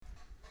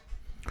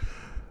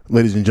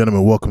Ladies and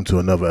gentlemen, welcome to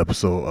another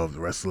episode of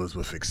Wrestlers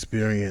with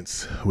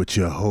Experience with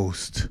your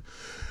host,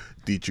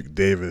 Dietrich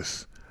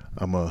Davis.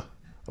 I'm a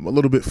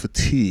little bit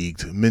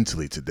fatigued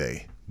mentally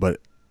today, but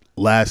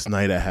last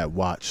night I had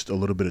watched a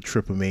little bit of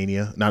Triple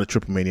Mania. Not a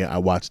Triple Mania, I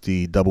watched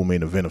the double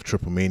main event of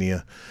Triple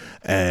Mania,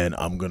 and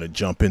I'm going to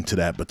jump into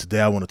that. But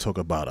today I want to talk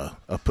about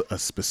a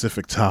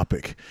specific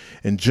topic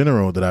in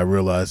general that I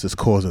realize is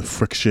causing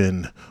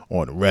friction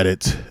on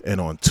Reddit and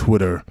on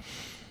Twitter,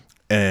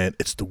 and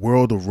it's the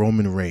world of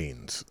Roman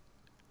Reigns.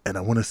 And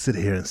I want to sit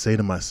here and say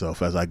to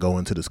myself as I go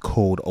into this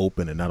cold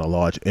open and not a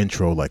large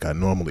intro like I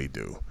normally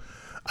do,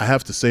 I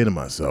have to say to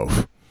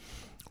myself,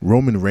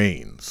 Roman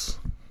Reigns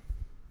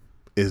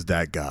is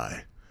that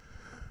guy.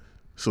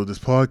 So this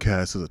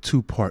podcast is a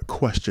two-part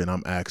question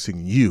I'm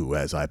asking you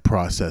as I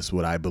process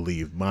what I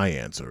believe my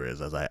answer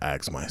is as I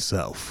ask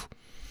myself.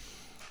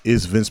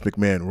 Is Vince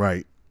McMahon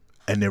right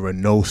and there are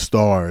no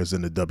stars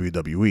in the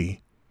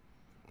WWE?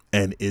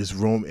 And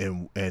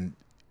isn't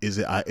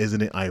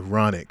it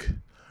ironic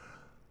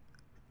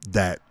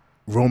that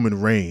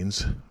Roman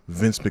Reigns,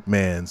 Vince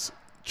McMahon's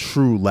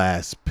true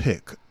last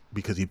pick,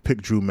 because he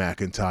picked Drew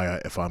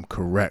McIntyre, if I'm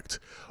correct,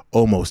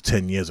 almost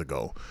 10 years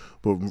ago.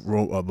 But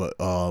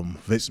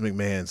Vince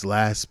McMahon's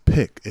last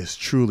pick is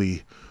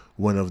truly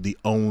one of the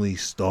only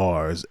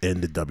stars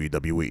in the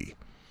WWE.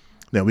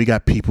 Now, we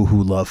got people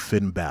who love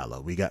Finn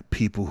Balor. We got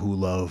people who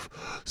love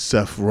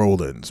Seth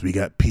Rollins. We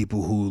got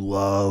people who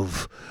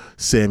love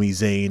Sami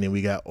Zayn. And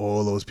we got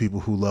all those people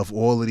who love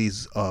all of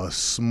these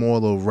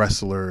smaller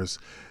wrestlers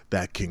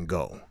that can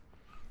go.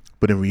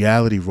 But in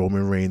reality,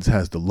 Roman Reigns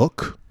has the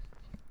look.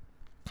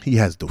 He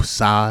has the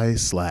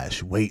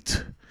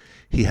size/weight.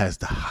 He has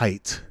the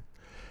height.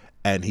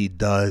 And he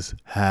does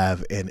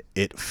have an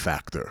it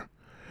factor.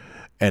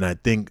 And I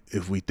think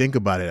if we think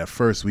about it, at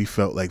first we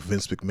felt like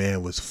Vince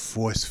McMahon was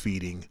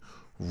force-feeding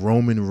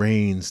Roman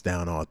Reigns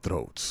down our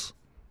throats.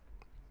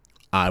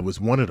 I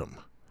was one of them.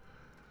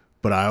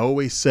 But I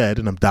always said,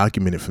 and I'm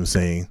documented from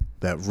saying,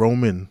 that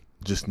Roman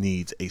just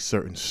needs a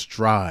certain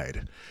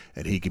stride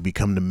and he can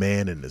become the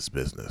man in this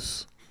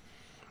business.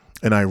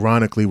 And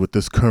ironically, with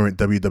this current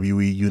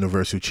WWE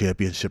Universal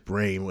Championship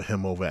reign with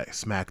him over at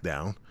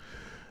SmackDown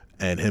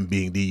and him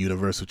being the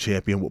Universal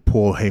Champion with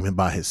Paul Heyman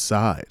by his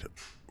side,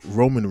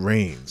 Roman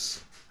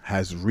Reigns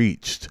has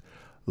reached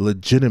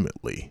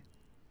legitimately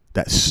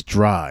that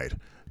stride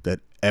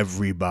that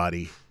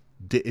everybody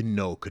didn't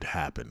know could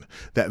happen,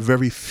 that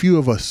very few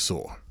of us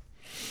saw.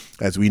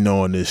 As we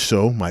know on this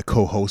show, my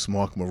co-host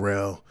Mark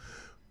Morrell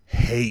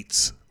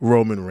hates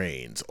Roman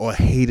Reigns, or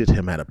hated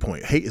him at a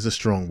point. Hate is a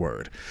strong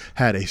word.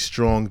 Had a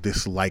strong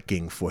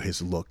disliking for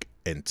his look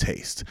and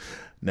taste.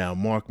 Now,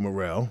 Mark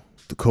Morrell,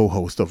 the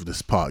co-host of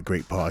this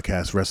great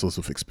podcast, Wrestlers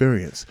with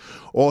Experience,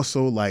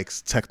 also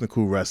likes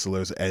technical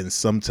wrestlers, and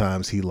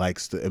sometimes he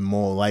likes and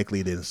more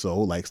likely than so,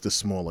 likes the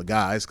smaller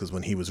guys, because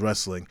when he was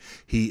wrestling,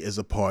 he is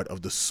a part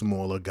of the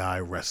smaller guy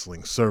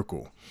wrestling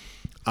circle.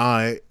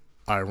 I,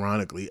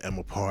 ironically, am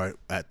a part,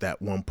 at that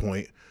one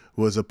point,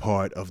 was a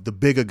part of the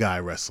bigger guy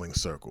wrestling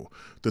circle,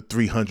 the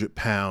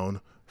 300-pound,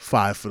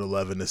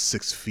 5'11" to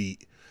 6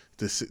 feet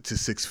to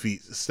 6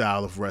 feet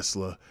style of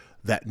wrestler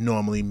that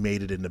normally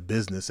made it in the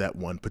business at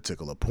one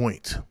particular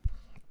point.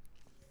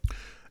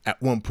 At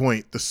one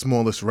point, the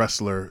smallest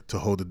wrestler to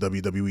hold the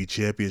WWE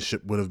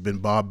Championship would have been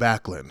Bob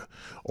Backlund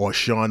or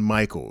Shawn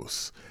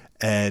Michaels.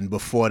 And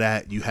before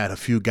that, you had a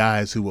few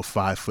guys who were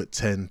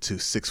 5'10" to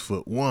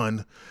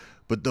 6'1",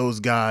 but those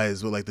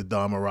guys were like the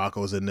Don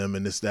Moroccos and them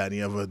and this, that, and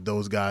the other.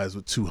 Those guys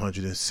were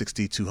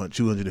 250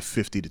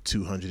 to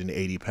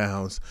 280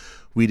 pounds.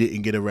 We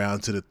didn't get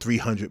around to the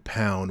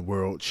 300-pound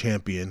world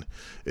champion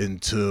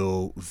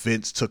until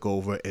Vince took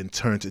over and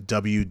turned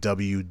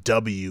WWF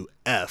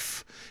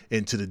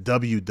into the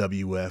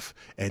WWF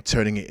and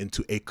turning it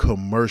into a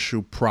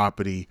commercial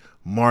property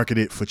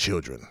marketed for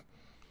children.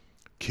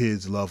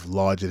 Kids love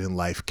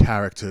larger-than-life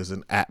characters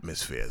and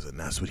atmospheres, and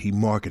that's what he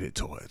marketed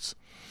towards.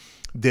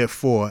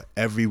 Therefore,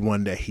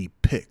 everyone that he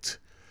picked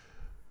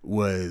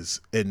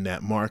was in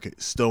that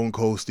market. Stone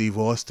Cold Steve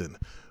Austin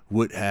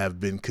would have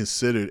been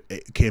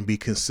can be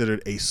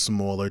considered a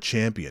smaller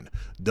champion,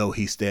 though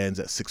he stands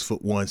at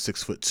 6'1",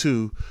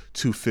 6'2",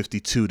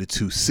 252 to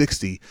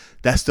 260.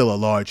 That's still a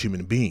large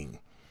human being.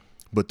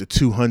 But the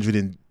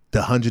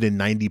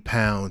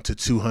 190-pound to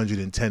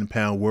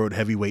 210-pound world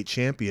heavyweight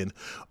champion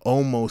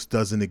almost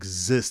doesn't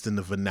exist in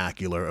the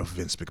vernacular of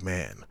Vince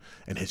McMahon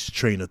and his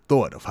train of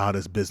thought of how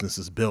this business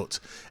is built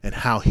and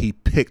how he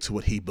picked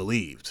what he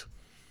believed.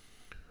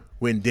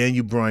 When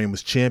Daniel Bryan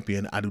was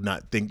champion, I do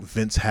not think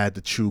Vince had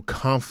the true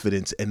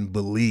confidence and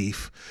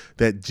belief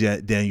that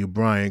Daniel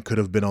Bryan could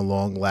have been a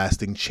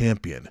long-lasting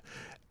champion.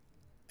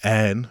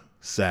 And,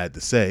 sad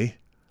to say,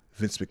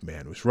 Vince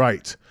McMahon was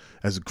right.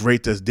 As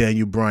great as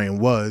Daniel Bryan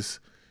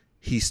was,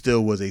 he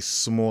still was a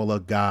smaller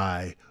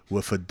guy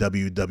with a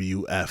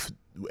WWF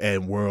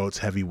and World's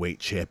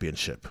Heavyweight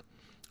Championship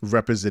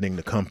representing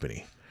the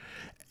company.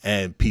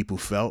 And people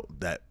felt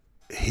that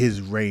his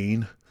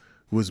reign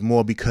was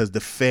more because the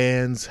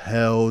fans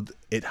held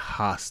it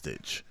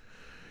hostage.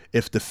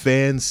 If the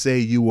fans say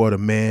you are the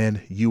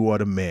man, you are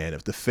the man.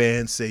 If the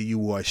fans say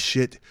you are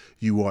shit,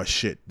 you are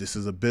shit. This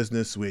is a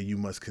business where you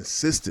must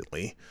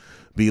consistently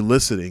be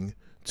listening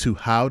to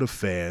how the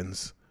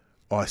fans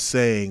are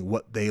saying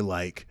what they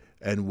like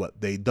and what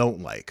they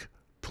don't like.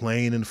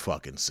 Plain and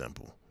fucking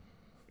simple.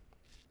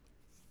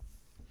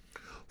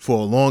 For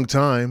a long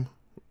time,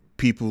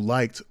 people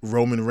liked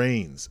Roman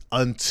Reigns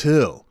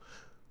until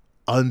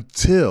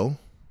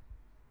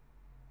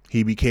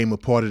he became a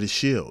part of the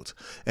Shield.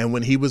 And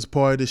when he was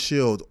part of the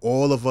Shield,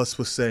 all of us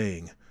were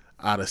saying,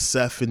 out of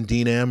Seth and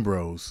Dean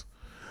Ambrose,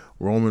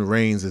 Roman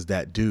Reigns is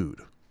that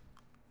dude.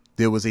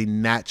 There was a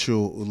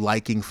natural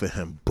liking for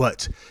him,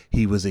 but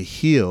he was a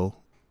heel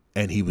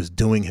and he was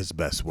doing his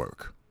best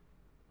work.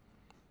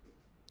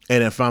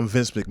 And if I'm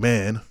Vince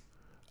McMahon,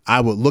 I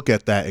would look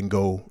at that and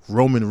go,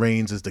 Roman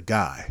Reigns is the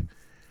guy.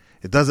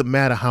 It doesn't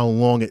matter how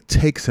long it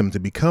takes him to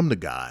become the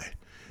guy.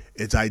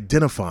 It's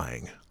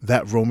identifying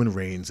that Roman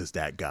Reigns is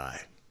that guy.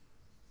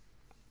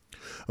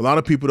 A lot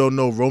of people don't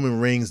know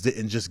Roman Reigns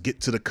didn't just get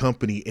to the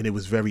company and it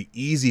was very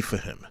easy for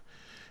him.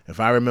 If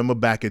I remember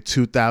back in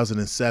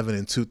 2007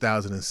 and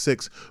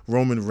 2006,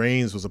 Roman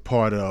Reigns was a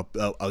part of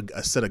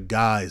a set of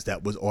guys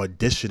that was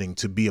auditioning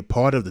to be a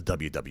part of the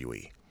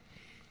WWE.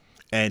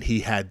 And he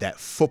had that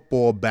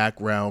football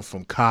background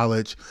from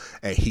college,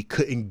 and he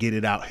couldn't get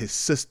it out his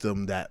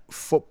system that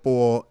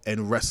football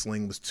and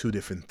wrestling was two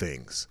different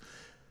things.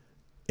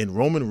 And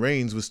Roman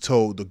Reigns was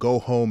told to go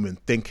home and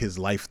think his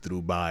life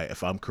through by,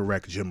 if I'm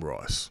correct, Jim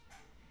Ross.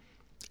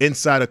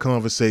 Insider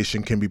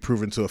conversation can be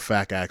proven to a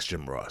fact. Ask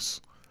Jim Ross.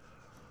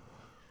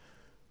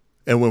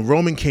 And when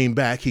Roman came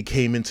back, he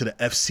came into the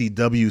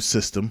FCW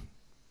system,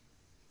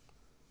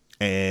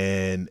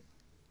 and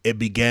it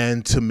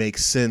began to make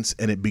sense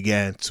and it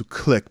began to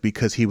click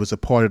because he was a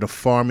part of the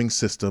farming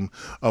system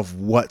of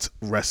what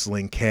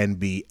wrestling can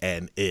be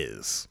and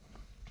is.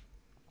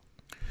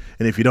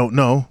 And if you don't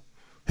know,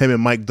 him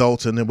and Mike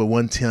Dalton were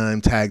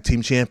one-time tag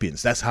team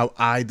champions. That's how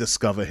I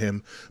discover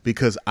him,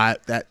 because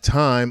at that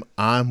time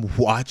I'm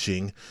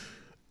watching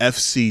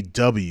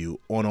FCW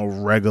on a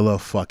regular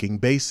fucking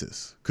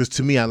basis. Because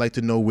to me, I like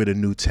to know where the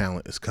new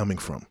talent is coming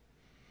from.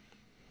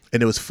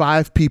 And there was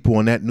 5 people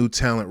on that new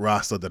talent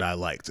roster that I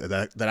liked,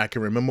 that I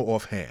can remember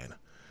offhand.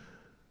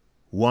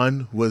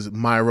 One was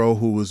Miro,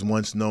 who was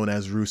once known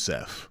as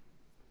Rusev.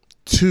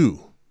 2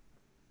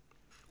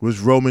 was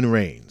Roman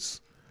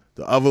Reigns.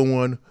 The other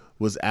one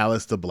was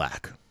Aleister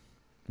Black,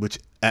 which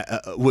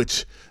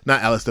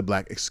not Aleister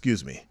Black,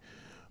 excuse me,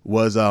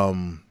 was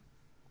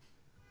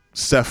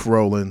Seth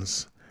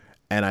Rollins,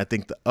 and I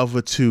think the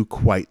other 2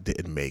 quite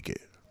didn't make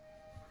it.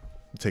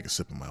 Take a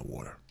sip of my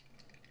water.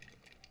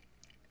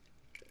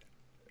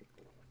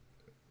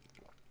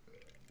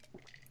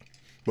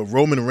 But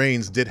Roman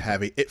Reigns did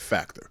have a it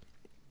factor.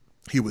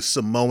 He was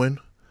Samoan,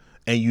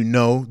 and you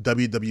know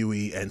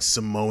WWE and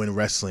Samoan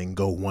wrestling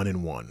go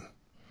 1-1.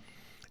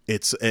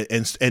 It's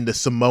and the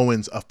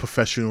Samoans of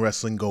professional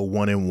wrestling go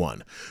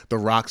 1-1. The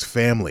Rock's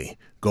family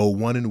go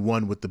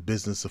 1-1 with the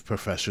business of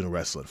professional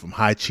wrestling, from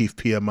High Chief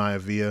Pia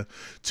Maivia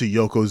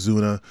to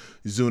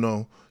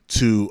Zuno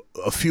to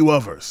a few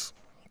others.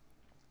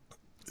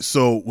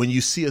 So when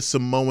you see a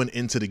Samoan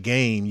into the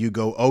game, you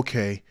go,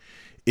 okay,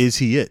 is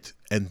he it?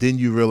 And then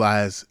you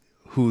realize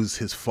who's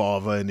his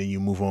father, and then you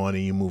move on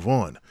and you move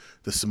on.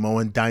 The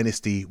Samoan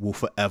dynasty will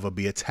forever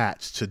be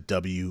attached to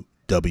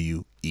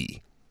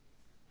WWE.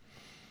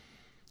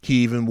 He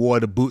even wore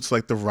the boots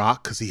like The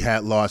Rock because he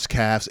had large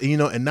calves.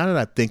 And, and now that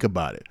I think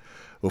about it,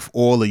 with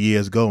all the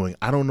years going,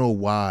 I don't know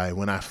why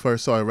when I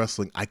first started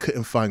wrestling, I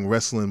couldn't find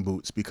wrestling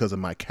boots because of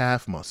my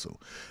calf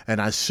muscle.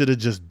 And I should have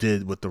just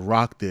did what The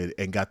Rock did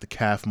and got the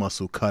calf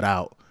muscle cut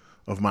out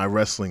of my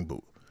wrestling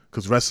boot.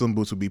 Because wrestling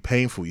boots would be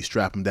painful. You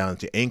strap them down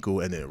at your ankle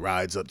and then it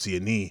rides up to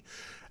your knee,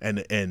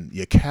 and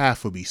your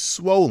calf would be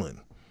swollen.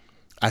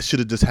 I should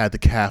have just had the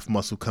calf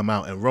muscle come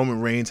out. And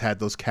Roman Reigns had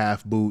those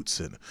calf boots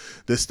and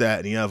this, that,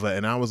 and the other.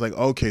 And I was like,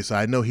 okay, so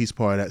I know he's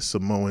part of that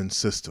Samoan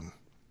system.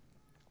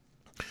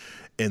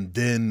 And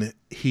then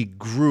he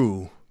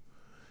grew.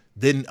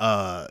 Then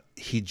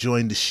he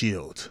joined the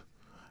Shield.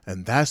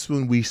 And that's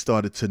when we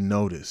started to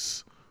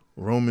notice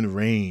Roman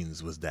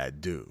Reigns was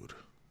that dude.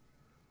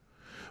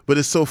 But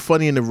it's so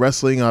funny, in the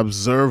Wrestling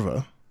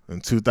Observer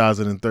in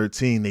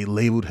 2013, they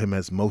labeled him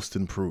as most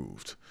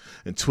improved.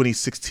 In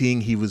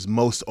 2016, he was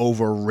most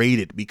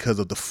overrated because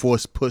of the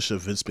forced push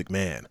of Vince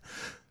McMahon.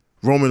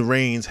 Roman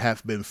Reigns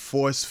have been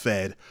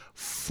force-fed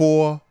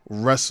 4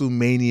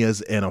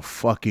 WrestleManias in a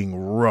fucking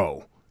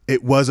row.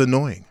 It was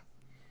annoying.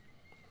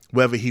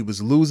 Whether he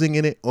was losing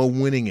in it or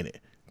winning in it,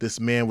 this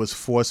man was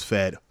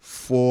force-fed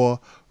 4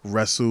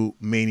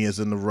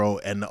 WrestleManias in a row,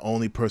 and the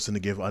only person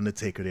to give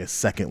Undertaker his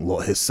second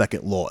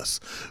loss,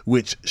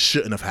 which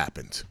shouldn't have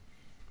happened.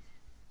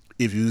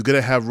 If you was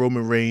gonna have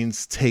Roman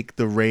Reigns take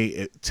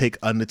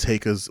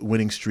Undertaker's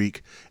winning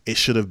streak, it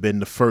should have been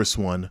the first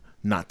one,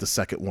 not the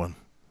second one.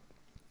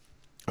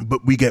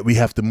 But we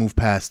have to move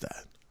past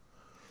that.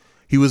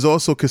 He was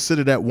also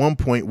considered at one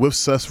point with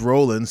Seth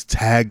Rollins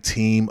Tag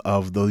Team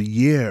of the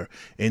Year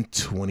in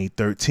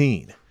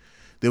 2013.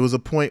 There was a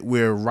point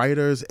where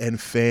writers and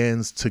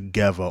fans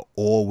together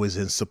all was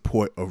in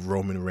support of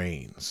Roman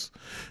Reigns.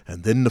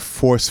 And then the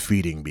force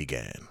feeding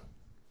began.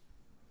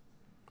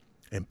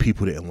 And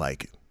people didn't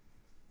like it.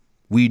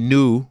 We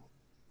knew,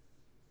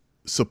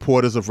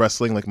 supporters of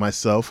wrestling like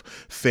myself,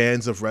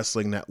 fans of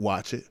wrestling that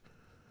watch it,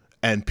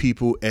 and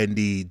people in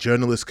the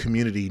journalist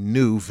community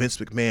knew Vince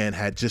McMahon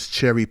had just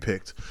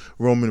cherry-picked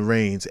Roman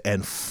Reigns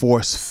and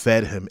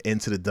force-fed him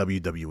into the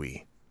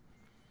WWE.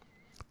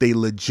 They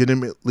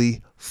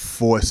legitimately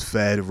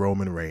force-fed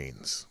Roman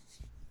Reigns.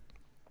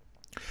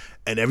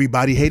 And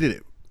everybody hated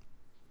it.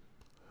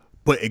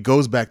 But it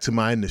goes back to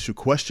my initial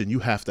question. You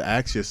have to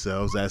ask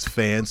yourselves as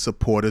fans,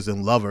 supporters,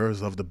 and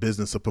lovers of the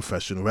business of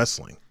professional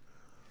wrestling.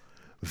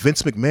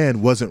 Vince McMahon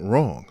wasn't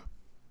wrong.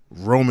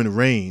 Roman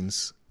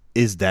Reigns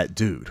is that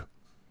dude.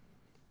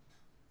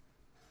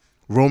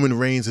 Roman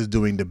Reigns is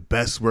doing the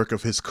best work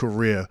of his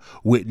career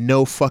with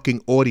no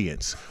fucking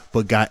audience,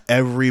 but got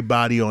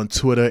everybody on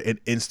Twitter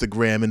and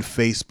Instagram and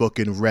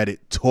Facebook and Reddit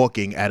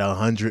talking at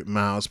 100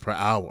 miles per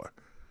hour.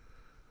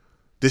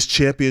 This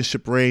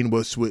championship reign,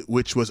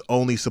 which was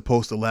only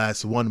supposed to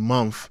last 1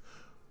 month,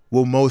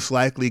 will most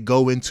likely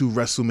go into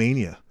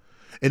WrestleMania.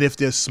 And if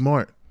they're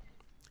smart,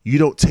 you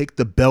don't take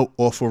the belt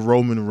off of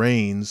Roman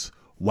Reigns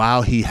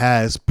while he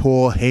has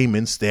Paul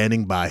Heyman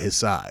standing by his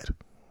side.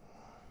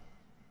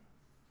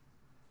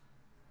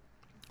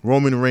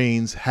 Roman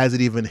Reigns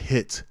hasn't even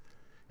hit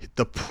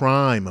the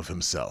prime of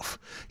himself.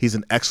 He's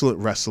an excellent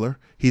wrestler.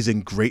 He's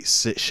in great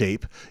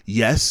shape.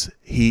 Yes,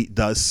 he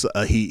does.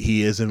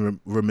 He is in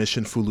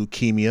remission for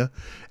leukemia,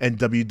 and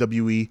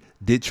WWE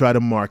did try to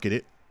market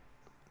it,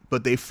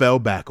 but they fell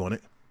back on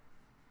it.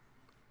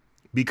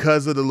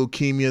 Because of the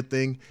leukemia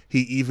thing, he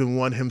even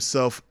won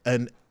himself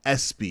an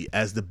ESPY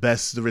as the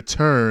best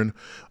return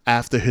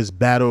after his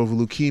battle of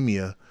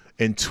leukemia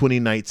in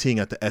 2019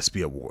 at the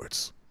ESPY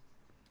Awards.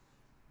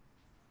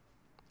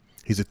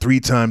 He's a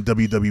 3-time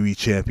WWE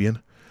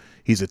champion.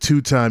 He's a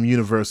 2-time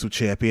Universal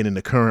champion in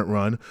the current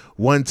run,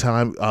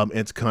 1-time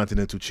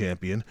Intercontinental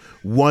champion,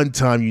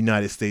 1-time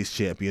United States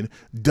champion,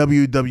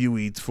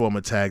 WWE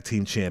former tag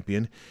team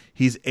champion.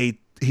 He's the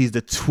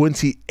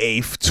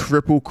 28th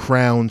Triple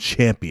Crown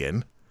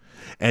champion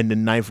and the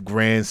 9th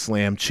Grand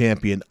Slam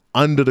champion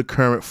under the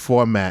current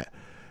format,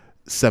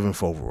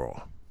 7th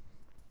overall.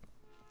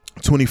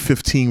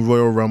 2015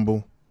 Royal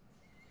Rumble.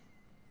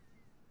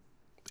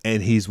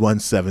 And he's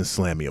won 7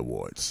 Slammy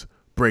Awards.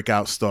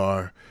 Breakout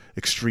Star,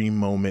 Extreme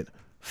Moment,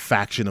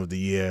 Faction of the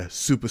Year,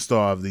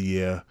 Superstar of the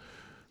Year,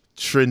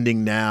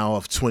 Trending Now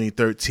of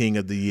 2013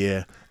 of the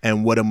year,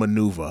 and What a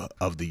Maneuver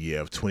of the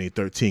year of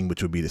 2013,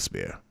 which would be the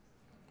Spear.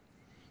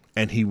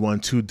 And he won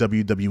 2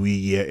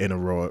 WWE Year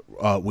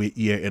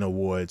in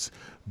Awards,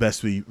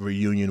 Best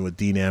Reunion with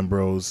Dean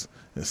Ambrose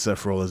and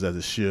Seth Rollins as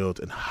the Shield,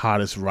 and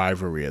Hottest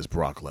Rivalry as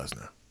Brock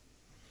Lesnar.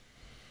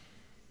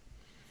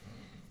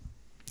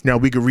 Now,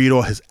 we could read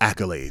all his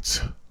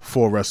accolades,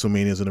 4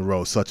 WrestleManias in a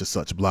row, such and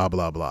such, blah,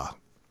 blah, blah.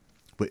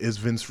 But is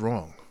Vince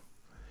wrong?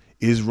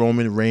 Is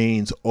Roman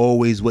Reigns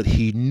always what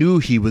he knew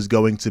he was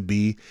going to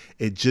be?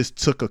 It just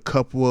took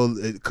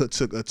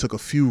took a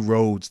few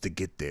roads to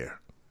get there.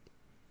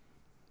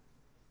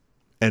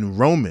 And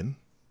Roman,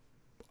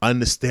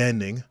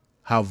 understanding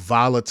how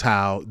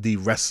volatile the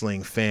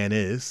wrestling fan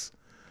is,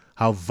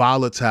 how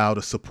volatile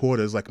the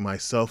supporters like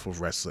myself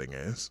of wrestling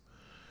is,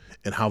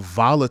 and how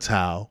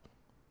volatile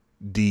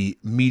the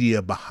media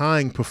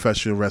behind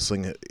professional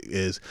wrestling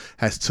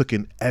has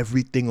taken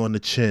everything on the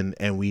chin,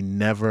 and we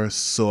never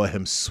saw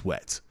him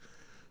sweat.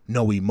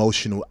 No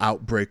emotional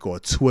outbreak on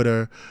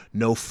Twitter,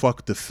 no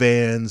fuck the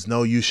fans,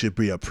 no you should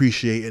be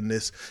appreciating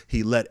this.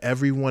 He let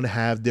everyone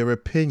have their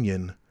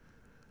opinion,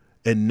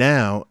 and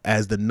now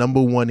as the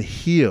number 1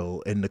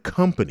 heel in the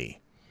company,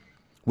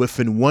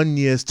 within 1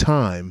 year's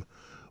time,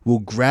 will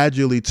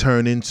gradually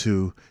turn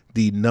into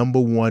the number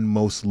 1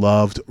 most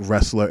loved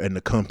wrestler in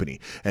the company.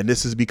 And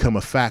this has become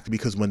a fact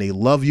because when they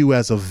love you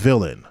as a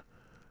villain,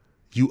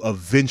 you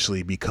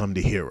eventually become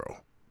the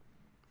hero.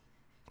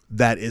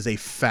 That is a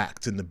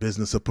fact in the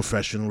business of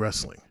professional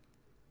wrestling.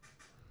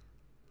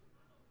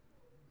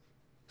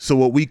 So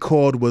what we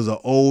called was an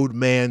old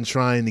man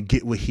trying to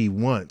get what he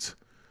wants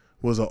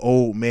was an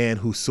old man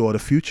who saw the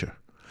future.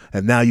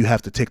 And now you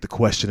have to take the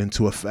question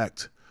into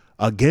effect.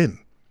 Again,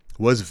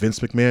 was Vince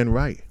McMahon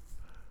right?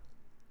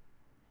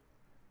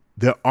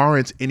 There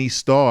aren't any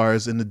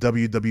stars in the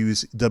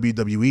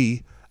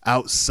WWE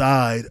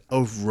outside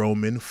of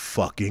Roman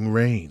fucking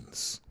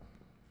Reigns.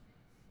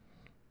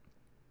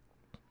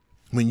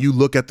 When you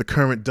look at the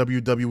current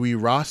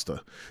WWE roster,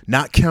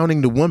 not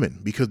counting the women,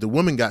 because the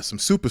women got some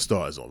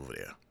superstars over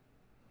there.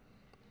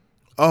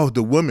 Oh,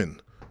 the women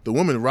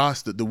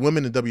roster, the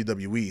women in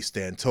WWE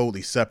stand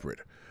totally separate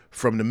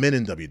from the men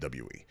in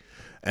WWE.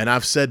 And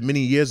I've said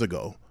many years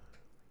ago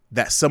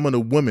that some of the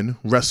women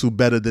wrestle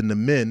better than the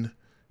men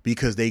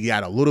because they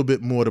got a little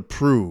bit more to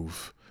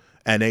prove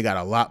and they got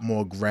a lot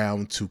more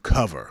ground to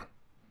cover.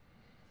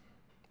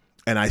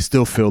 And I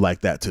still feel like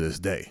that to this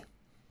day.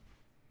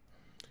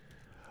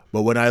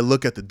 But when I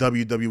look at the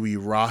WWE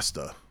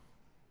roster,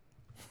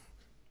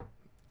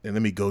 And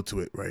let me go to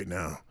it right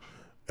now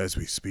as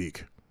we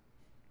speak.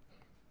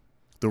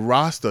 The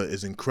roster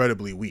is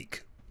incredibly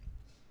weak.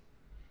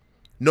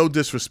 No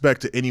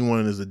disrespect to anyone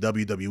in the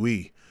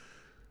WWE,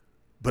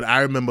 but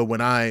I remember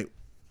when I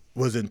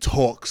was in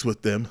talks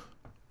with them,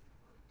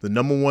 the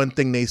number one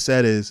thing they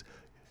said is,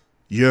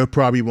 you're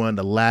probably one of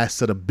the last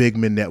set of big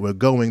men that were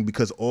going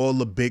because all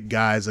the big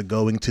guys are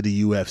going to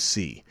the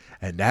UFC.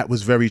 And that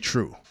was very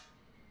true.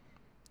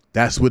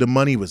 That's where the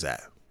money was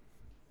at.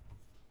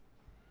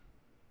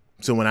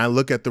 So when I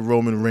look at the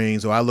Roman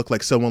Reigns, or I look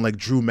like someone like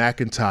Drew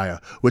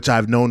McIntyre, which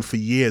I've known for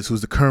years,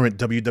 who's the current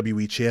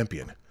WWE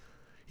champion,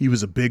 he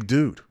was a big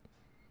dude.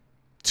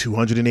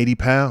 280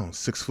 pounds,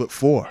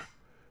 6'4".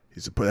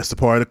 That's the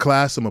part of the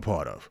class I'm a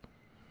part of.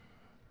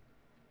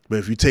 But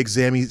if you take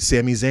Sami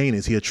Zayn,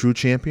 is he a true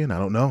champion? I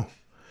don't know.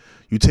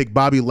 You take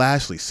Bobby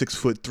Lashley,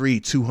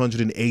 6'3",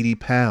 280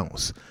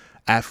 pounds,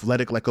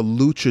 athletic like a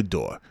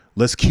luchador.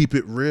 Let's keep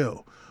it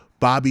real.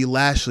 Bobby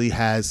Lashley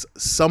has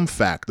some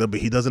factor, but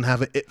he doesn't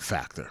have an it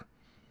factor.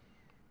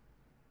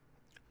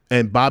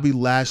 And Bobby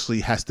Lashley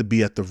has to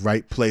be at the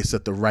right place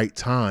at the right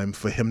time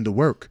for him to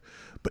work.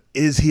 But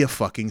is he a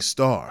fucking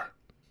star?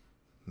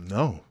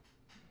 No.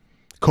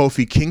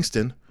 Kofi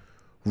Kingston,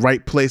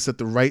 right place at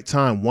the right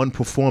time. One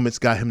performance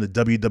got him the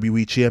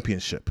WWE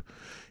Championship.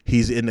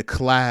 He's in the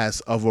class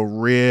of a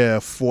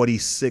rare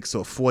 46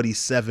 or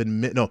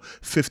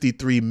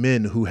 53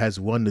 men who has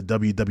won the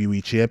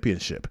WWE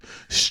Championship,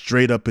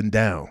 straight up and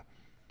down.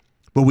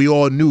 But we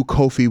all knew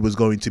Kofi was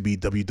going to be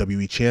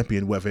WWE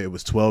Champion, whether it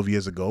was 12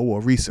 years ago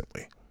or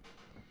recently.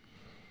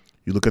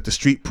 You look at the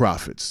Street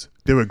Profits.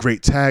 They're a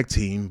great tag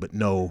team, but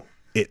no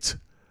it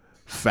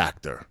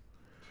factor.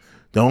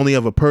 The only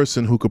other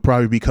person who could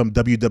probably become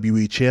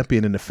WWE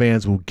champion and the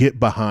fans will get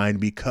behind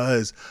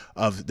because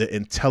of the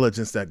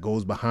intelligence that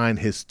goes behind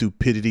his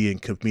stupidity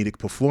and comedic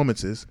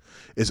performances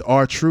is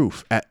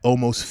R-Truth, at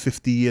almost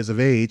 50 years of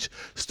age,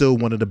 still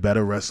one of the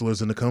better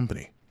wrestlers in the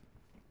company.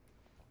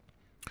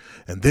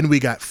 And then we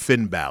got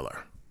Finn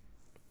Balor.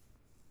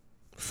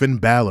 Finn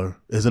Balor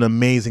is an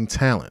amazing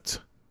talent,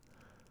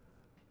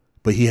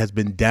 but he has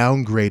been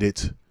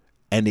downgraded,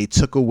 and they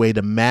took away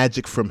the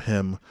magic from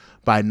him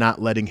by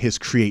not letting his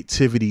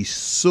creativity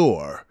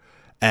soar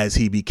as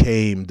he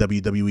became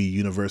WWE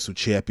Universal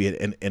Champion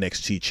and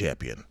NXT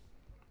Champion.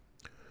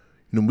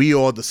 And we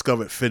all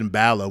discovered Finn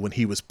Balor when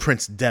he was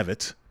Prince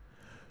Devitt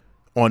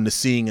on the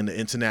scene in the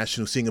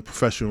international scene of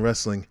professional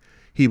wrestling.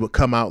 He would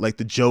come out like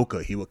the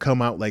Joker. He would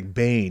come out like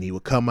Bane. He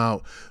would come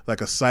out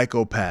like a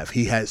psychopath.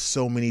 He had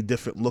so many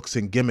different looks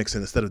and gimmicks,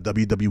 and instead of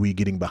WWE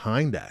getting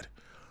behind that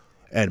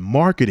and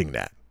marketing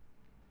that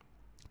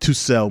to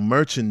sell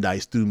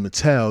merchandise through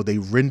Mattel, they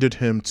rendered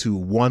him to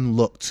one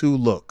look, two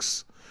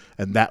looks,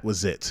 and that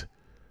was it.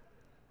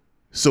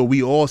 So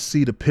we all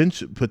see the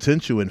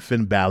potential in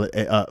Finn Balor,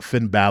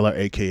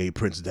 aka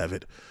Prince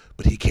Devitt,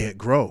 but he can't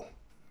grow.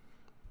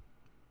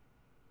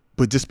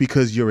 But just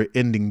because you're an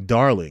ending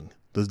darling,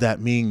 does that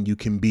mean you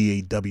can be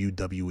a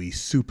WWE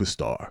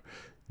superstar?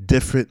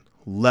 Different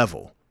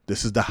level.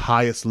 This is the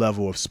highest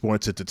level of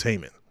sports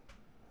entertainment.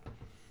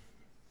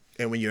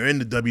 And when you're in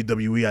the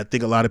WWE, I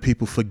think a lot of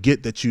people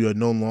forget that you are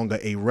no longer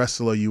a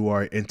wrestler, you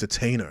are an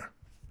entertainer.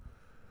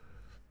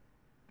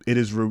 It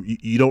is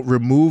you don't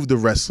remove the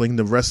wrestling.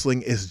 The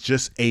wrestling is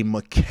just a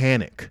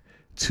mechanic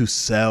to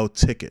sell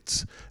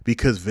tickets,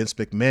 because Vince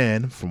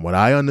McMahon, from what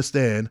I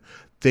understand,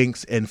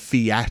 thinks in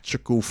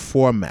theatrical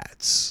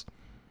formats.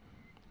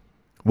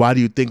 Why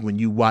do you think when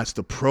you watch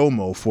the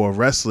promo for a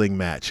wrestling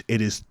match,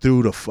 it is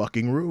through the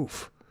fucking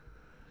roof?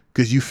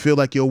 Because you feel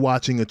like you're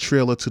watching a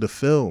trailer to the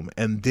film,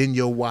 and then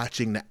you're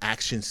watching the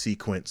action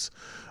sequence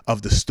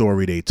of the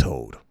story they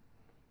told.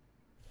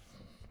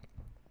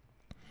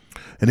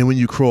 And then when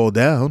you crawl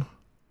down,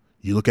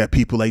 you look at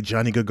people like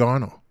Johnny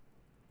Gargano.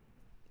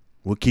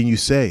 What can you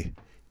say?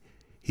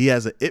 He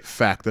has an it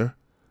factor,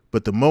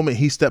 but the moment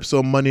he steps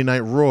on Monday Night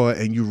Raw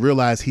and you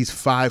realize he's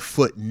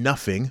 5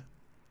 nothing.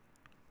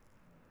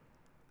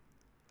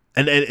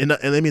 And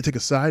let me take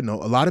a side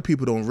note. A lot of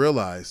people don't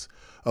realize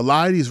a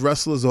lot of these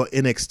wrestlers on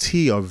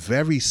NXT are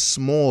very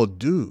small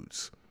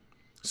dudes.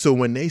 So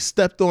when they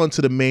stepped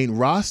onto the main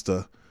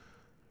roster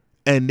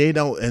and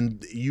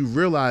you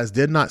realize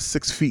they're not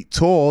 6 feet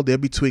tall, they're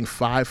between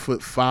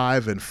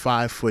 5'5" and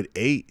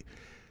 5'8",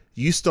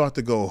 you start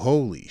to go,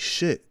 holy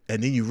shit.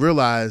 And then you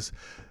realize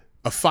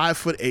a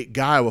 5'8"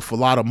 guy with a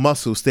lot of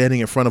muscle standing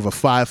in front of a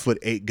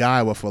 5'8"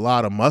 guy with a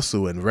lot of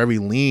muscle and very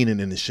lean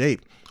and in the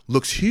shape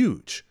looks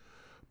huge.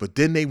 But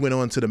then they went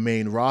on to the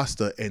main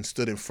roster and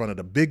stood in front of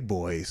the big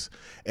boys,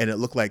 and it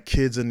looked like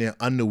kids in their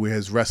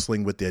underwears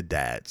wrestling with their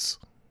dads.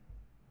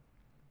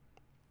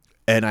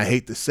 And I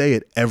hate to say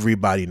it,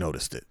 everybody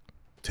noticed it.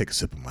 Take a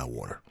sip of my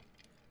water.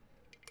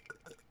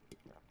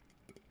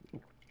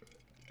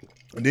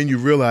 And then you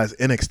realize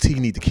NXT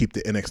need to keep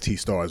the NXT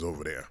stars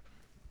over there.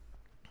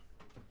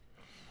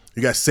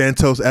 You got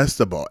Santos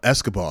Escobar,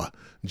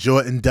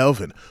 Jordan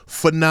Delvin,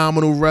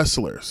 phenomenal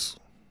wrestlers.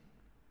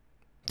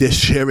 They're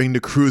sharing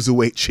the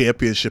Cruiserweight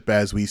Championship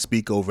as we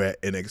speak over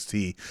at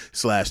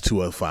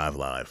NXT/205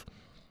 Live.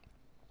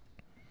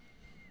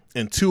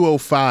 And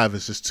 205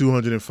 is just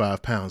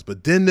 205 pounds.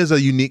 But then there's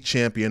a unique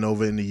champion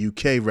over in the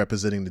UK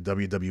representing the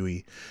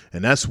WWE,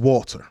 and that's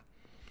Walter.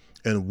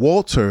 And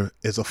Walter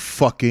is a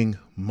fucking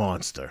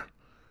monster.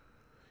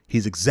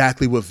 He's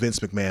exactly what Vince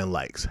McMahon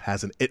likes.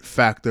 Has an it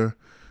factor.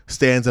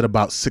 Stands at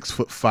about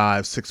 6'5",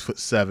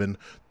 6'7",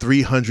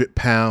 300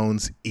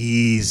 pounds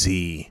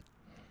easy.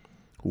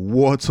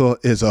 Walter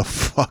is a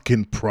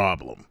fucking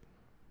problem.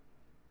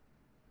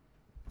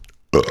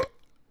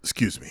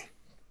 Excuse me.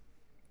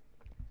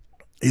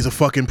 He's a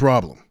fucking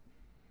problem.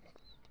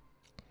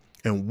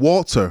 And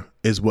Walter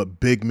is what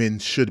big men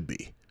should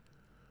be.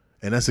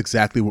 And that's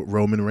exactly what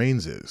Roman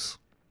Reigns is.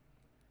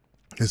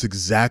 It's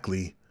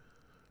exactly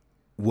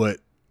what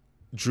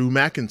Drew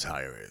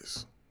McIntyre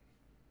is.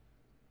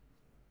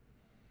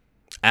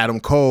 Adam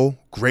Cole,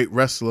 great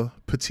wrestler,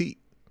 petite.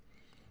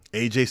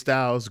 AJ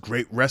Styles,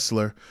 great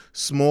wrestler,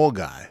 small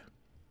guy.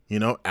 You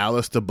know,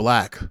 Aleister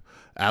Black,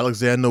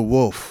 Alexander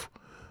Wolf,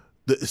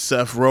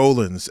 Seth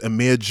Rollins,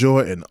 Amir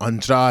Jordan,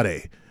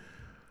 Andrade,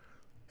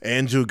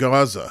 Andrew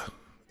Garza,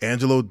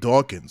 Angelo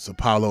Dawkins,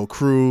 Apollo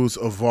Crews,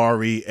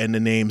 Avari, and the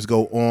names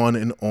go on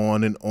and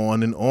on and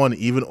on and on.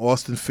 Even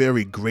Austin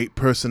Theory, great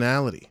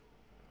personality.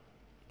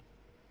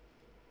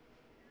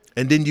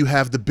 And then you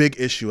have the big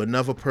issue,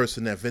 another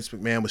person that Vince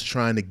McMahon was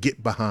trying to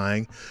get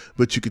behind,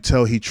 but you could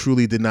tell he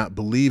truly did not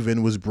believe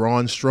in, was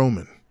Braun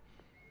Strowman.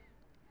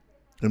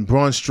 And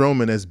Braun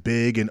Strowman, as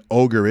big and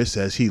ogreous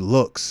as he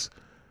looks,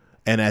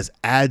 and as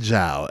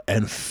agile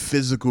and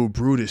physical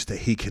brutish that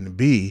he can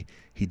be,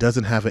 he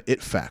doesn't have an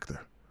it factor.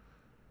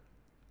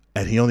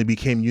 And he only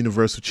became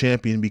Universal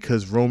Champion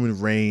because Roman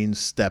Reigns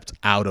stepped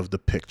out of the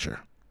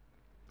picture.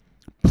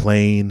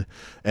 Plain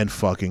and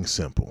fucking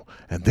simple.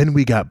 And then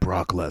we got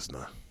Brock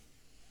Lesnar.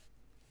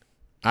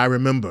 I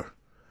remember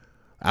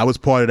I was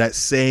part of that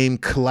same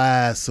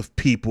class of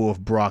people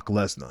of Brock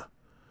Lesnar.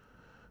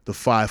 The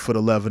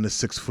 5'11" to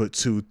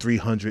 6'2",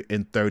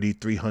 330,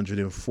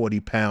 340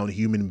 pound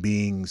human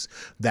beings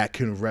that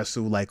can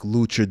wrestle like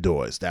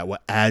luchadors, that were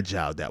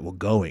agile, that were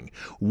going.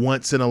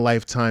 Once in a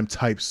lifetime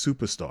type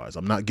superstars.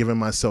 I'm not giving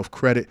myself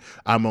credit.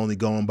 I'm only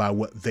going by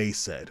what they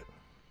said.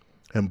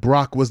 And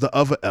Brock was the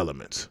other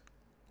element.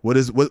 What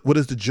is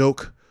the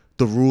joke?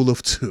 The rule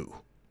of two.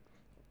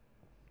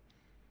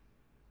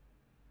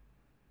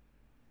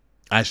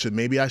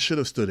 Maybe I should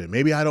have stood in.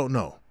 Maybe I don't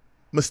know.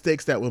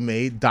 Mistakes that were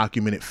made,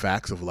 documented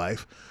facts of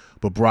life.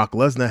 But Brock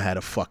Lesnar had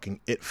a fucking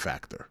it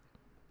factor.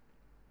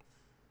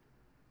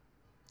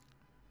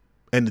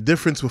 And the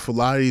difference with a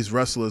lot of these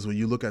wrestlers, when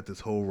you look at this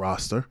whole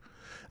roster,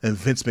 and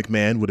Vince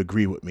McMahon would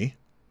agree with me,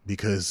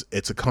 because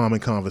it's a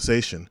common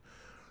conversation,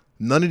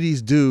 none of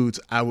these dudes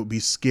I would be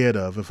scared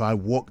of if I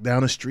walked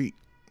down the street.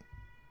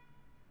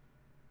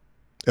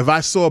 If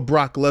I saw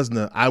Brock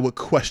Lesnar, I would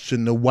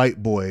question the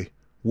white boy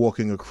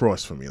walking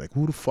across from me. Like,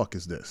 who the fuck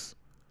is this?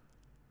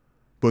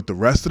 But the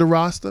rest of the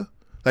roster,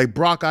 like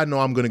Brock, I know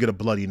I'm going to get a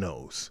bloody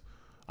nose.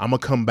 I'm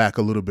going to come back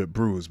a little bit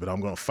bruised, but I'm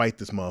going to fight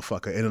this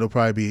motherfucker, and it'll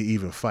probably be an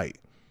even fight.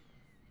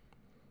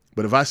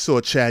 But if I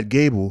saw Chad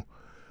Gable,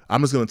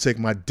 I'm just going to take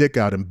my dick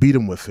out and beat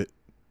him with it.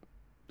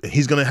 And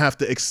he's going to have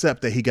to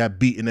accept that he got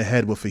beat in the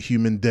head with a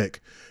human dick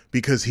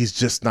because he's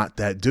just not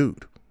that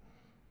dude.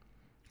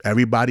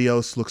 Everybody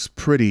else looks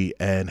pretty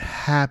and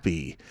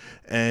happy,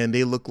 and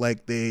they look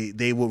like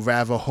they would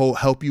rather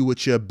help you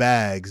with your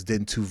bags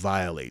than to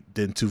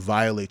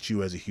violate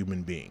you as a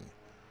human being.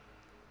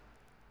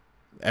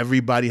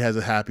 Everybody has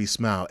a happy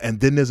smile. And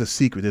then there's a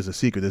secret.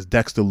 There's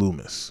Dexter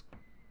Lumis.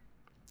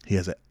 He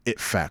has an it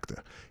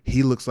factor.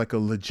 He looks like a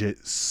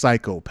legit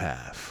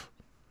psychopath.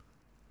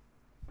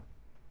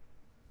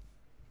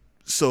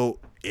 So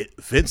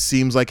Vince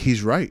seems like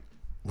he's right.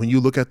 When you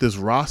look at this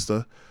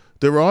roster,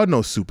 there are no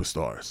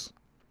superstars,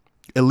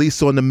 at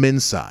least on the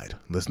men's side.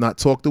 Let's not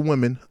talk the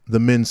women, the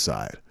men's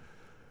side.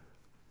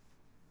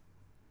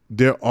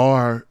 There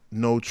are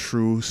no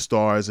true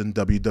stars in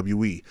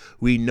WWE.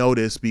 We know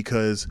this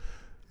because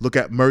look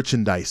at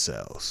merchandise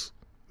sales.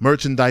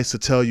 Merchandise will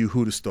tell you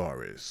who the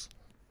star is.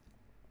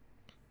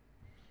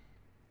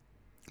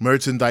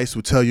 Merchandise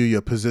will tell you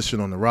your position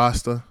on the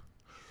roster.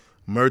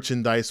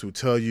 Merchandise will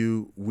tell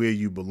you where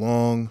you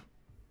belong.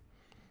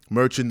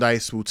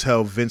 Merchandise will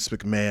tell Vince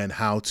McMahon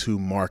how to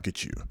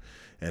market you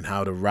and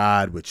how to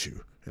ride with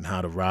you and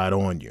how to ride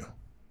on you.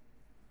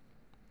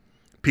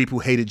 People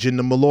hated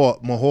Jinder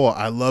Mahal.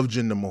 I love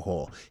Jinder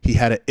Mahal. He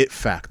had an it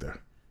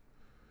factor.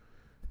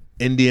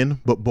 Indian,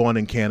 but born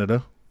in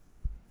Canada.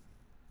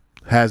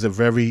 Has a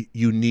very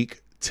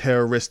unique,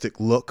 terroristic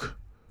look.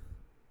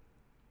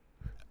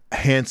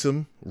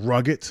 Handsome,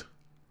 rugged,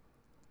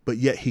 but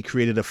yet he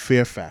created a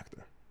fear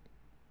factor.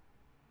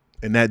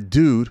 And that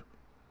dude,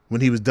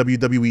 when he was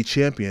WWE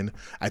champion,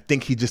 I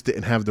think he just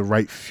didn't have the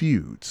right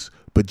feuds.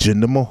 But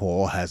Jinder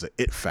Mahal has an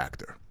it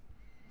factor.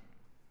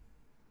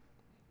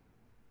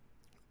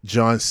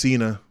 John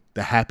Cena,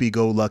 the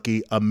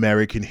happy-go-lucky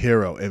American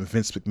hero, and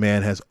Vince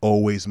McMahon has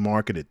always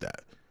marketed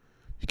that.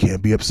 You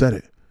can't be upset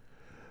at it.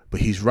 But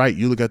he's right.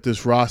 You look at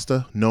this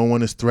roster, no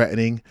one is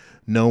threatening.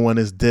 No one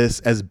is this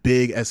as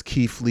big as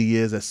Keith Lee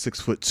is at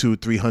 6'2",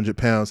 300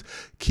 pounds.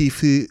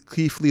 Keith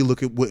Lee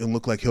wouldn't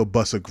look like he'll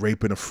bust a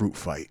grape in a fruit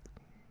fight.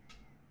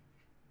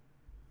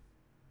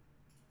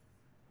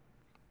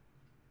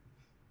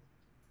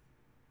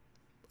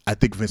 I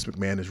think Vince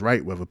McMahon is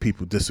right, whether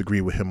people disagree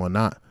with him or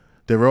not.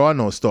 There are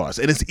no stars.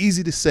 And it's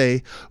easy to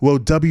say, well,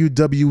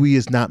 WWE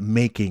is not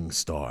making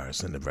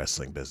stars in the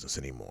wrestling business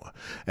anymore.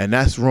 And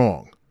that's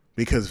wrong,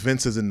 because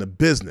Vince is in the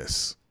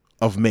business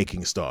of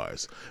making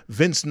stars.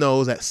 Vince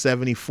knows at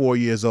 74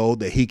 years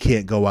old that he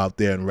can't go out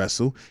there and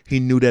wrestle.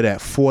 He knew that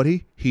at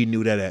 40, he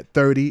knew that at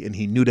 30, and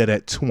he knew that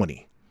at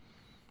 20.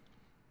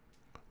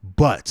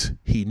 But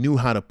he knew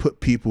how to put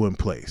people in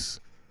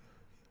place.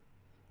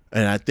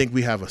 And I think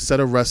we have a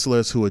set of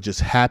wrestlers who are just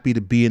happy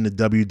to be in the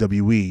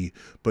WWE,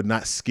 but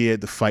not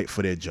scared to fight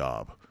for their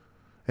job.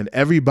 And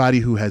everybody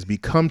who has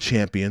become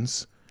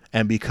champions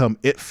and become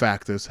it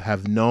factors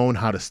have known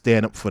how to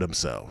stand up for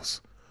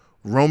themselves.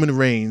 Roman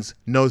Reigns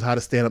knows how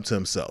to stand up to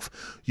himself.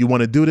 You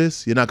want to do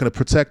this? You're not going to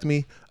protect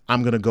me?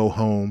 I'm going to go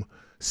home.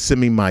 Send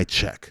me my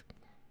check.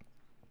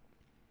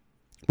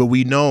 But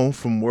we know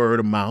from word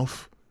of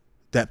mouth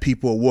that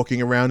people are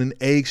walking around in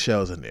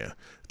eggshells in there.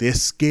 They're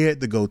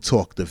scared to go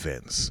talk to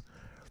Vince.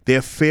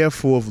 They're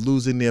fearful of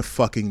losing their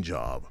fucking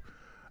job.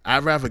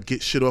 I'd rather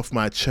get shit off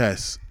my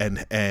chest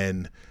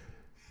and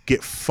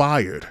get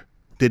fired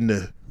than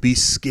to be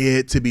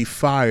scared to be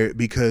fired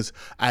because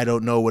I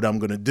don't know what I'm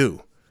going to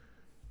do.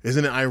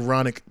 Isn't it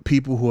ironic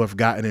people who have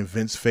gotten in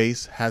Vince's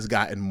face has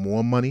gotten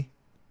more money?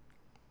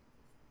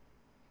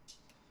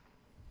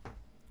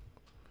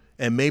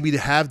 And maybe to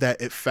have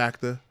that it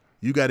factor,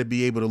 you got to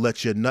be able to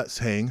let your nuts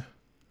hang,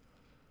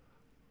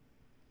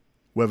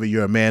 whether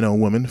you're a man or a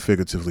woman,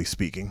 figuratively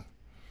speaking,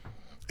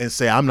 and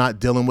say, I'm not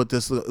dealing with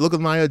this. Look at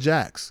Nia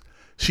Jax.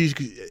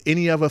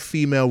 Any other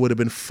female would have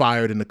been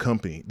fired in the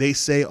company. They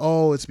say,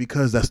 oh, it's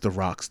because that's The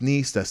Rock's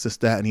niece, that's this,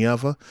 that, and the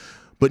other.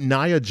 But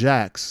Nia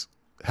Jax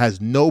has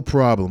no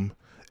problem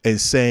in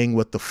saying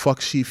what the fuck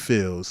she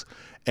feels,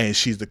 and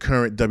she's the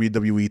current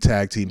WWE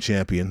Tag Team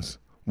Champions,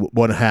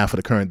 one half of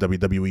the current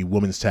WWE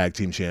Women's Tag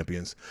Team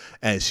Champions,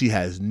 and she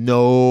has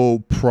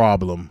no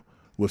problem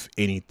with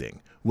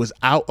anything. Was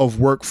out of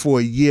work for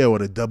a year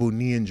with a double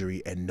knee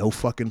injury and no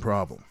fucking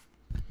problem.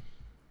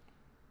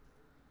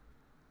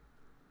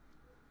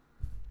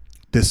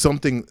 There's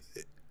something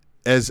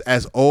as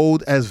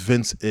old as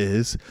Vince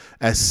is,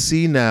 as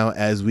senile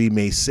as we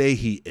may say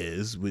he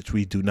is, which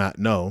we do not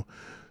know,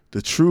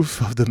 the truth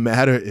of the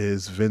matter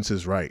is Vince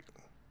is right.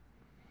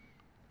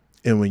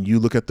 And when you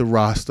look at the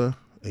roster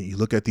and you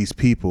look at these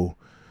people,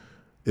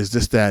 it's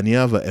this, that, and the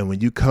other. And when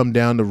you come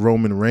down to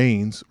Roman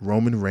Reigns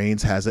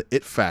has an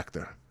it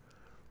factor.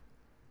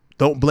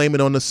 Don't blame it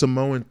on the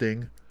Samoan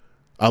thing.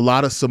 A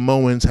lot of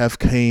Samoans have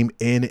came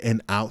in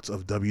and out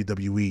of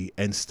WWE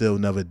and still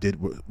never did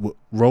what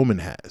Roman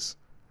has.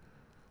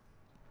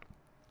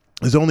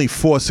 There's only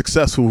 4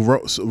 successful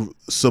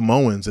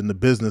Samoans in the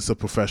business of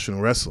professional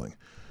wrestling.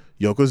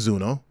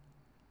 Yokozuna,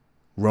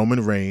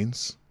 Roman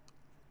Reigns,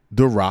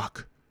 The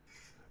Rock,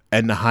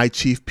 and the High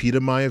Chief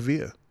Peter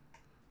Maivia.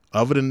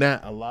 Other than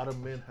that, a lot of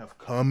men have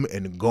come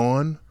and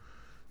gone.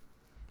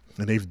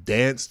 And they've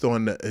danced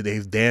on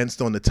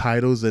the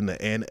titles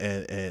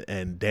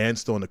and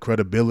danced on the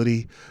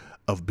credibility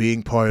of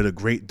being part of the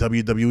great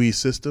WWE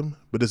system.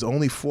 But there's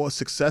only 4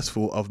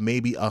 successful of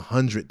maybe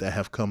 100 that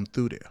have come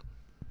through there.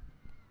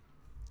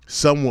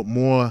 Some with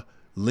more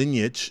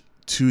lineage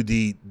to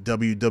the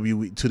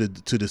WWE,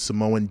 to the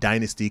Samoan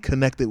dynasty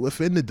connected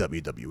within the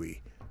WWE.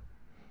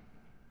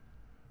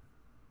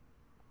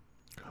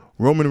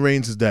 Roman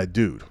Reigns is that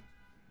dude.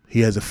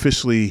 He has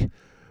officially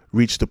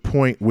reached the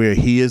point where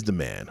he is the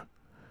man.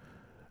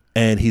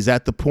 And he's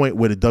at the point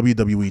where the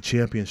WWE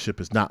Championship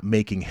is not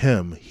making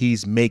him.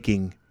 He's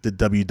making the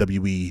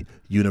WWE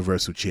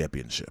Universal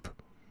Championship.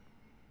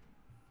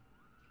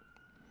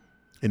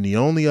 And the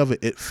only other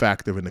it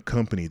factor in the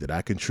company that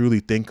I can truly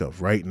think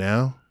of right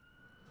now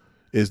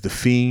is The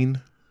Fiend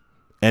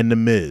and The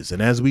Miz.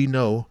 And as we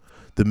know,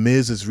 The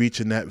Miz is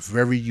reaching that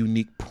very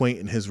unique point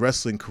in his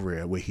wrestling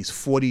career where he's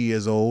 40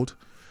 years old,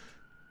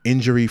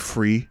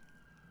 injury-free,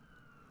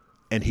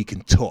 and he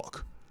can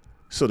talk.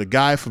 So the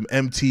guy from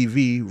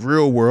MTV,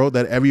 Real World,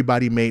 that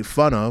everybody made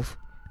fun of,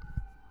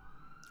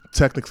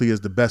 technically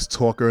is the best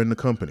talker in the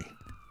company.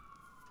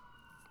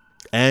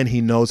 And he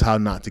knows how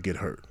not to get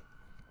hurt.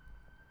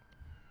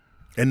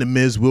 And The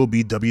Miz will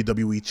be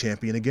WWE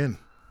champion again.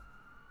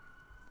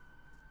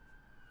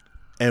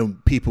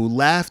 And people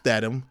laughed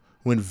at him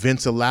when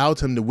Vince allowed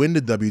him to win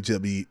the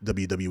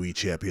WWE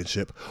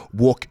Championship,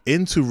 walk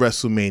into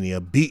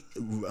WrestleMania, beat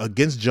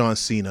against John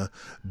Cena,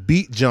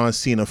 beat John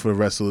Cena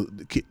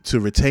to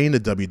retain the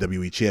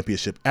WWE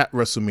Championship at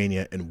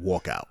WrestleMania and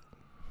walk out.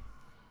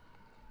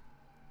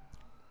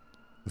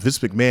 Vince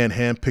McMahon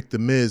handpicked The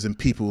Miz and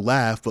people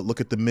laugh, but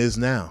look at The Miz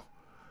now.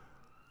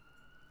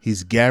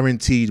 He's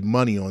guaranteed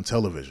money on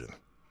television.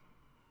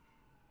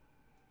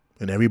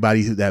 And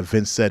everybody that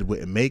Vince said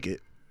wouldn't make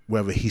it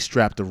whether he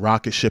strapped the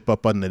rocket ship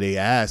up under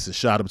their ass and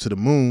shot them to the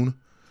moon,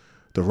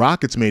 the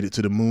Rockets made it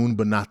to the moon,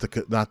 but not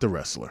the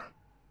wrestler.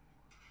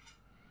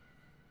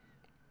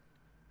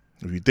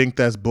 If you think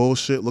that's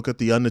bullshit, look at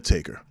The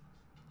Undertaker.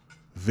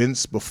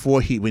 Vince,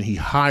 when he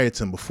hired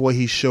him, before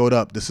he showed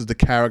up, this is the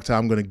character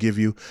I'm going to give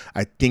you.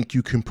 I think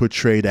you can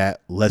portray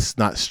that. Let's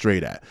not stray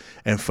that.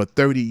 And for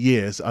 30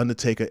 years,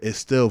 Undertaker is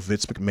still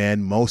Vince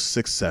McMahon's most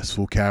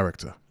successful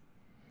character.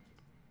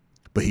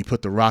 But he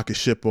put the rocket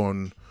ship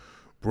on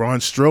Braun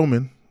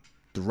Strowman.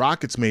 The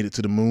Rockets made it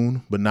to the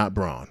moon, but not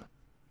Braun.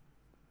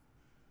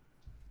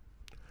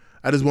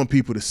 I just want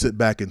people to sit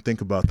back and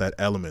think about that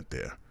element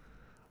there.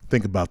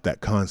 Think about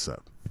that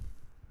concept.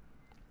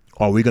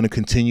 Are we going to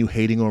continue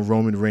hating on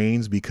Roman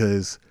Reigns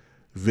because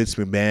Vince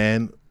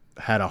McMahon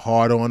had a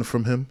hard-on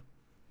from him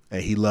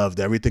and he loved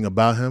everything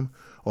about him?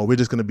 Or we're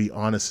just going to be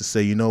honest and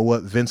say, you know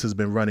what? Vince has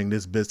been running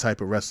this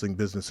type of wrestling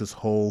business his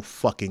whole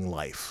fucking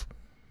life.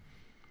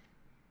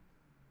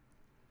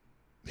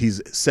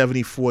 He's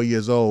 74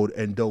 years old,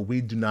 and though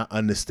we do not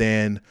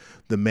understand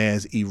the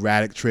man's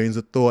erratic trains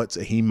of thoughts,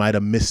 and he might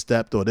have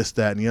misstepped or this,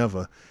 that, and the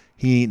other,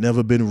 he ain't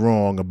never been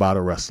wrong about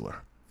a wrestler.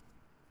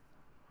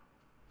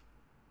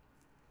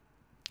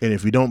 And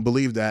if you don't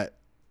believe that,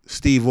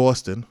 Steve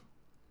Austin,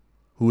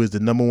 who is the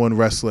 #1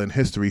 wrestler in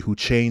history who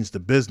changed the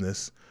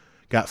business,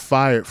 got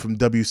fired from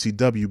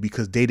WCW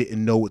because they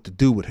didn't know what to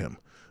do with him,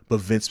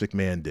 but Vince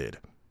McMahon did.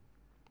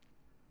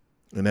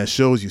 And that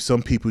shows you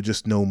some people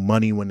just know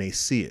money when they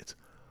see it.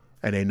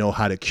 And they know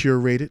how to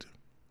curate it,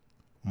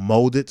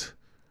 mold it,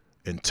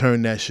 and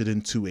turn that shit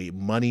into a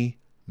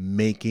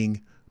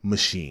money-making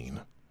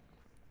machine.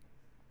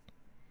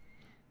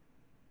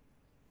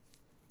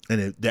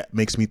 And that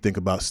makes me think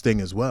about Sting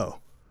as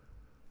well.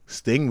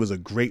 Sting was a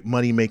great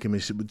money-making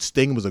machine.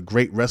 Sting was a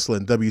great wrestler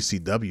in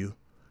WCW.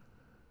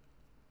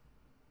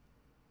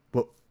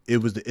 But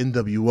it was the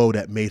NWO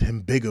that made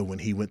him bigger when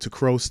he went to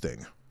Crow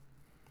Sting.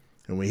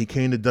 And when he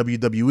came to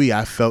WWE,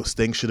 I felt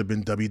Sting should have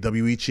been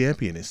WWE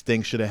champion. And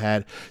Sting should have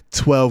had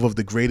 12 of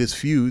the greatest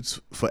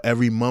feuds for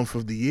every month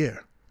of the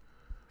year.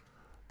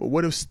 But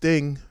what if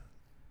Sting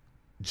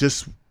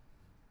just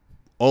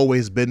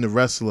always been the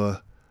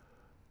wrestler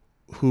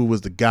who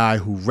was the guy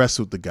who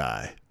wrestled the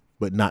guy,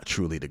 but not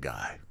truly the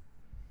guy?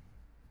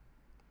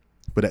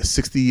 But at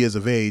 60 years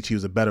of age, he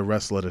was a better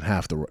wrestler than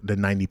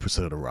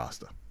 90% of the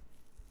roster.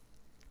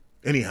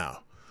 Anyhow,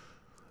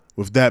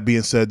 with that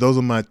being said, those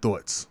are my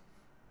thoughts.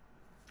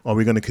 Are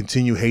we going to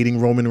continue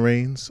hating Roman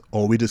Reigns?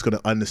 Or are we just going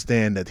to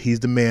understand that he's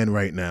the man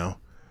right now?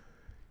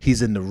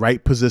 He's in the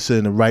right position,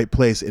 in the right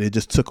place, and it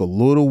just took a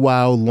little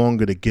while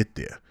longer to get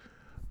there.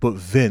 But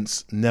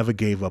Vince never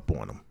gave up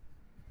on him.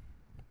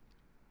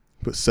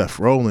 But Seth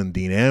Rollins,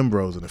 Dean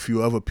Ambrose, and a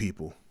few other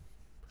people,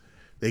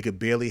 they could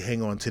barely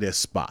hang on to their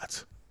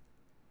spot.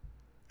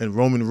 And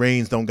Roman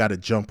Reigns don't got to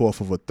jump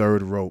off of a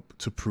third rope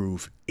to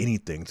prove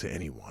anything to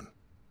anyone.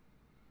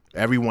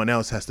 Everyone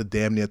else has to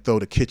damn near throw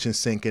the kitchen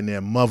sink and their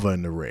mother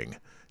in the ring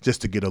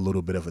just to get a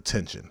little bit of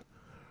attention.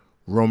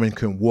 Roman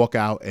can walk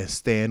out and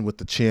stand with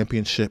the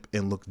championship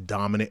and look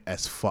dominant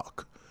as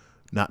fuck.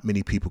 Not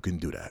many people can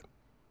do that.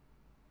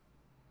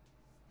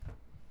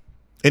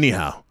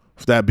 Anyhow,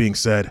 with that being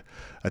said,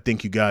 I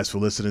thank you guys for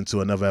listening to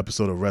another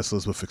episode of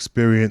Wrestlers with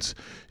Experience.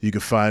 You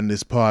can find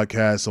this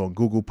podcast on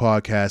Google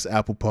Podcasts,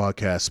 Apple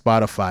Podcasts,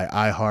 Spotify,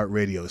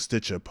 iHeartRadio,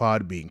 Stitcher,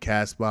 Podbean,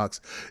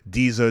 Castbox,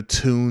 Deezer,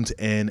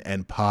 TuneIn,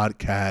 and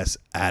Podcast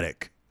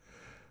Addict.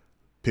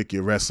 Pick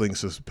your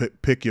podcast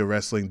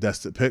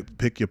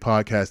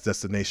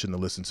destination to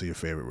listen to your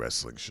favorite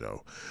wrestling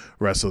show,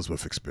 Wrestlers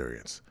with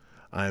Experience.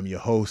 I am your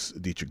host,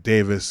 Dietrich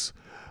Davis.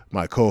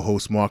 My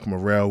co-host, Mark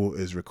Morrell,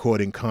 is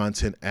recording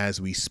content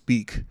as we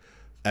speak,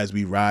 as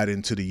we ride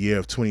into the year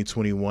of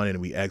 2021 and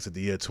we exit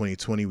the year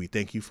 2020. We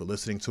thank you for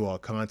listening to our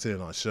content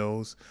and our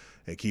shows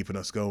and keeping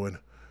us going.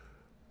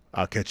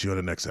 I'll catch you on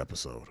the next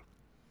episode.